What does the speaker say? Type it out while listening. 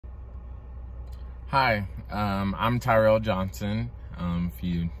Hi, I'm Tyrell Johnson. If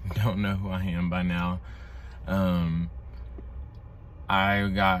you don't know who I am by now, I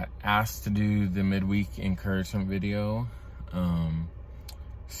got asked to do the midweek encouragement video.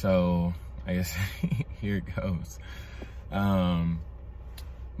 So I guess here it goes.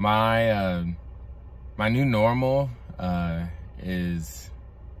 My new normal is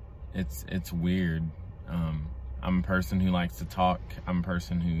it's weird. I'm a person who likes to talk. I'm a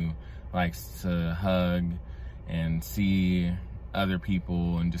person who likes to hug and see other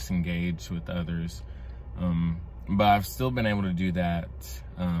people and just engage with others. But I've still been able to do that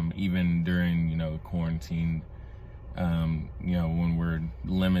even during, quarantine, when we're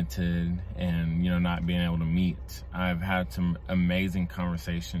limited and, not being able to meet. I've had some amazing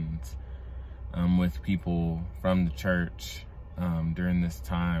conversations with people from the church during this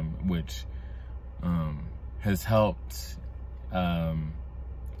time, which has helped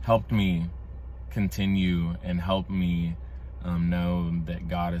me continue and help me know that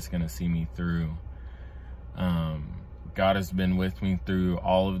God is going to see me through. God has been with me through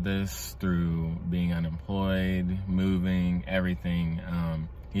all of this, through being unemployed, moving, everything.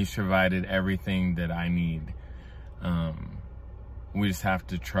 He's provided everything that I need. We just have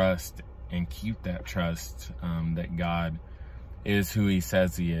to trust and keep that trust that God is who he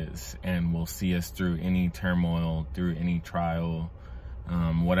says he is and will see us through any turmoil, through any trial,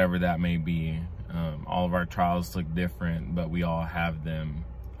 whatever that may be. All of our trials look different, but we all have them.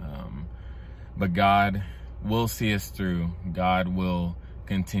 But God will see us through. God will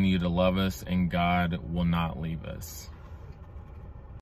continue to love us, and God will not leave us.